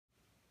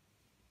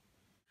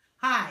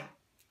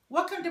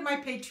on to my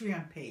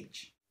Patreon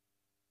page.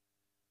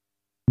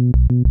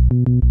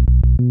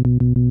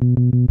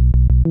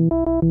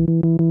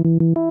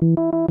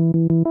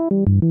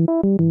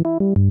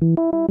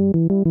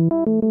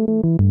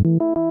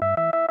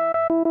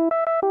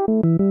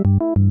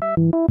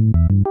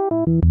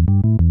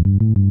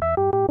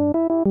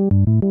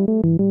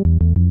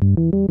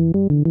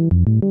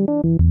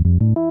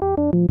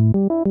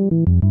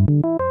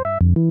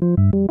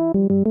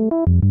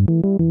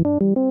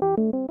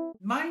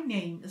 My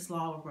name is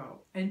Lala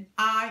Rowe, and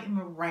I am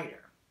a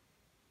writer.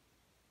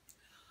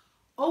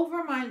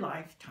 Over my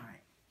lifetime,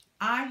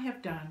 I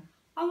have done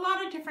a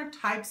lot of different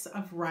types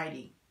of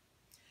writing.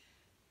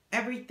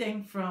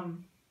 Everything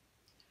from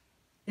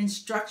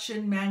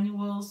instruction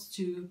manuals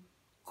to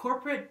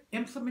corporate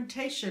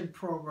implementation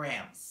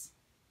programs.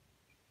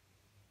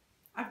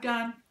 I've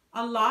done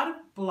a lot of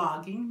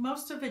blogging,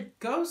 most of it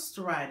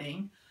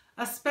ghostwriting,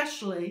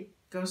 especially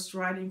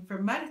ghostwriting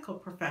for medical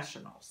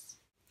professionals.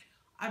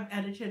 I've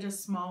edited a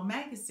small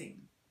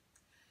magazine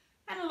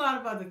and a lot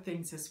of other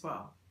things as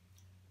well.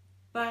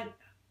 But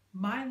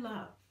my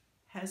love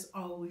has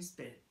always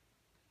been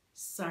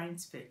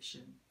science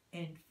fiction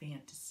and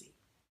fantasy.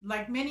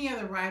 Like many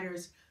other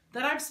writers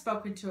that I've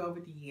spoken to over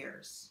the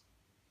years,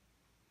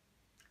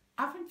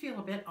 I often feel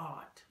a bit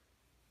odd.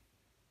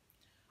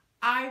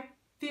 I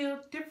feel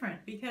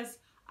different because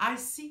I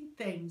see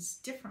things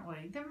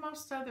differently than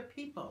most other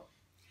people.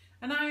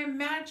 And I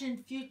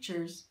imagine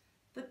futures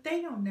that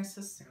they don't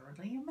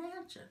necessarily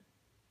imagine.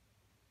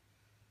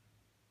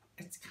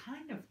 It's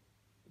kind of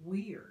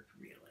weird,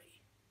 really.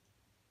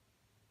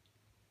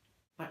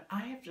 But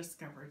I have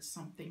discovered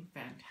something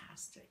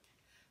fantastic.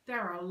 There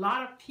are a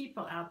lot of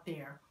people out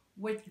there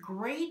with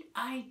great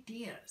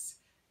ideas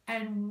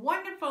and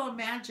wonderful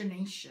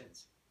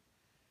imaginations.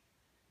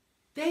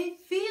 They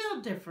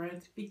feel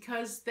different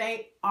because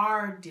they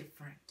are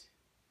different.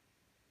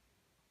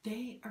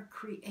 They are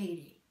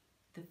creating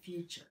the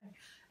future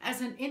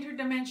as an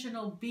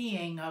interdimensional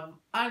being of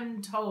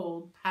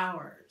untold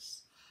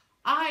powers.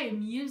 I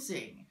am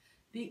using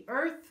the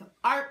earth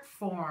art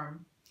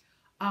form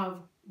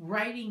of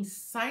writing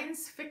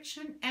science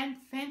fiction and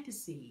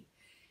fantasy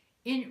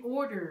in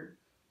order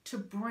to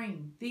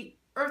bring the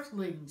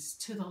earthlings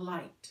to the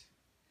light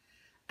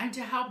and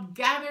to help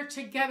gather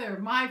together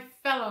my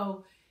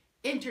fellow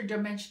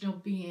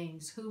interdimensional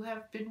beings who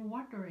have been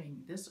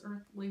wandering this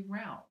earthly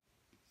realm.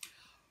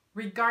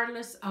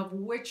 Regardless of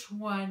which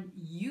one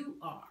you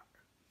are,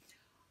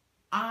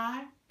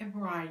 I am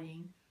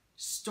writing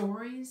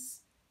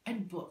stories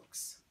and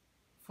books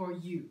for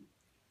you.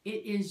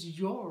 It is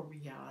your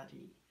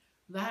reality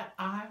that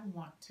I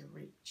want to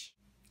reach.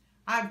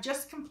 I've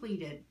just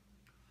completed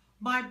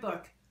my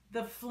book,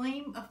 The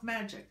Flame of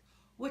Magic,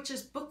 which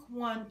is book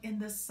 1 in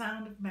the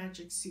Sound of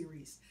Magic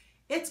series.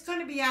 It's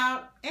going to be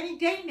out any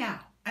day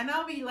now, and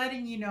I'll be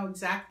letting you know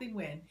exactly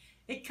when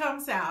it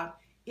comes out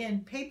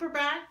in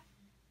paperback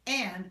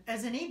and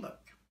as an ebook.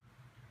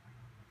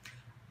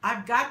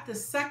 I've got the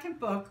second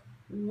book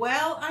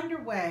well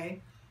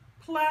underway,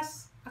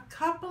 plus a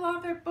couple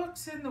other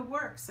books in the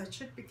works that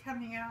should be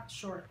coming out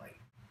shortly.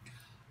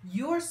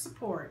 Your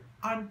support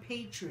on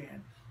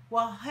Patreon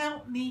will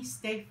help me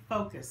stay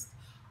focused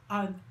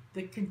on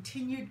the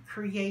continued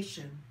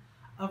creation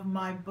of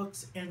my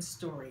books and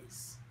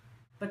stories.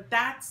 But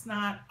that's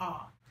not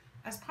all.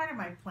 As part of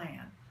my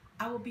plan,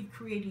 I will be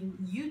creating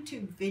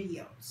YouTube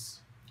videos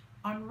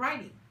on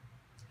writing.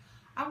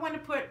 I want to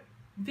put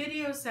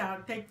videos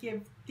out that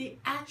give the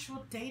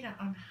actual data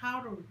on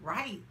how to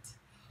write,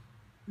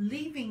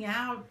 leaving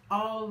out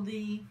all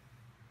the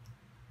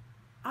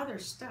other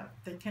stuff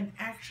that can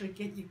actually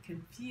get you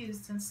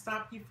confused and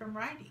stop you from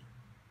writing.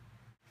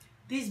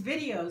 These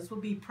videos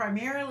will be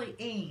primarily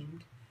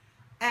aimed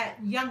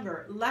at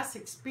younger, less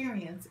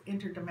experienced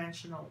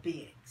interdimensional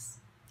beings.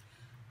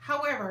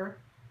 However,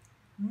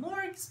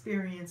 more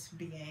experienced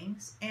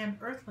beings and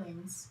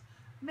earthlings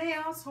may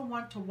also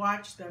want to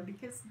watch them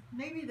because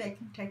maybe they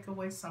can take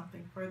away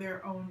something for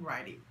their own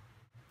writing.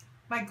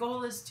 My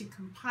goal is to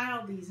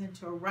compile these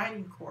into a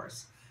writing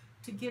course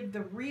to give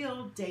the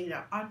real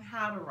data on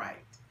how to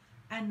write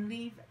and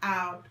leave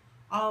out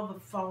all the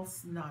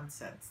false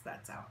nonsense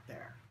that's out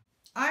there.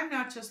 I'm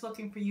not just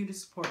looking for you to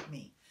support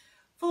me.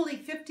 Fully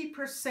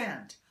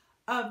 50%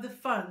 of the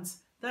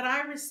funds that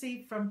I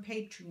receive from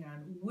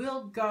Patreon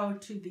will go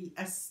to the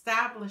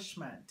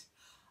establishment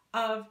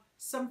of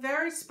some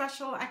very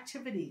special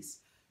activities,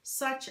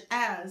 such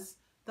as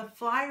the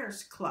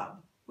Flyers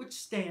Club, which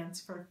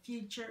stands for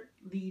Future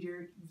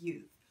Leader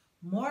Youth.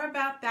 More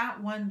about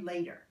that one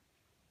later.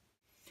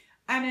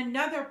 And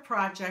another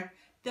project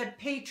that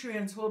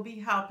Patreons will be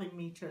helping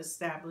me to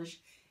establish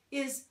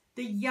is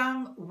the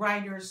Young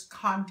Writers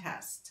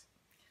Contest,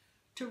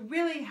 to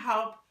really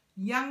help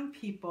young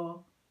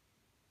people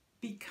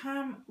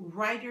become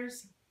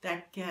writers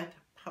that get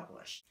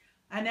published.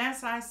 And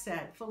as I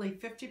said, fully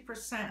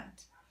 50%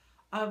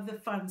 of the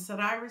funds that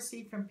I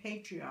receive from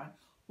Patreon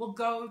will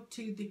go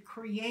to the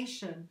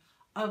creation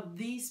of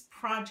these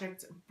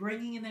projects,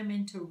 bringing them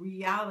into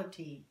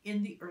reality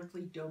in the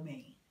earthly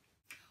domain.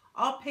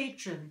 All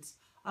patrons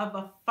of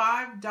a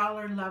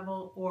 $5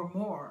 level or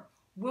more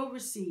will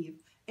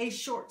receive a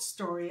short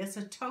story as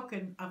a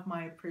token of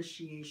my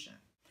appreciation.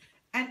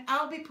 And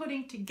I'll be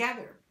putting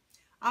together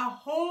a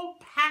whole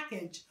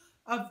package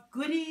of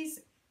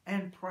goodies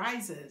and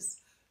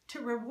prizes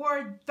to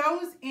reward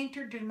those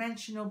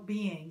interdimensional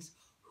beings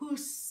who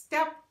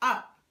step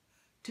up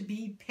to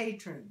be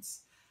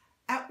patrons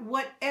at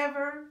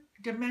whatever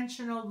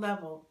dimensional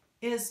level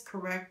is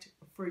correct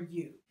for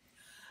you.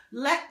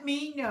 Let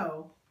me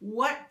know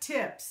what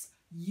tips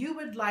you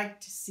would like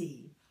to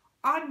see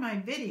on my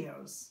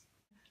videos.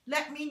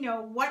 Let me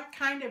know what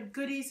kind of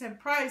goodies and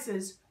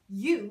prizes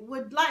you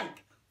would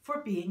like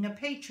for being a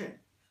patron.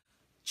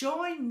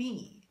 Join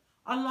me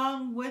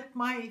along with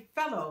my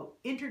fellow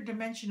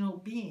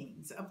interdimensional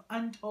beings of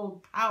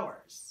untold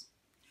powers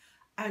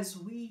as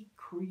we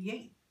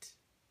create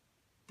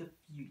the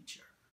future.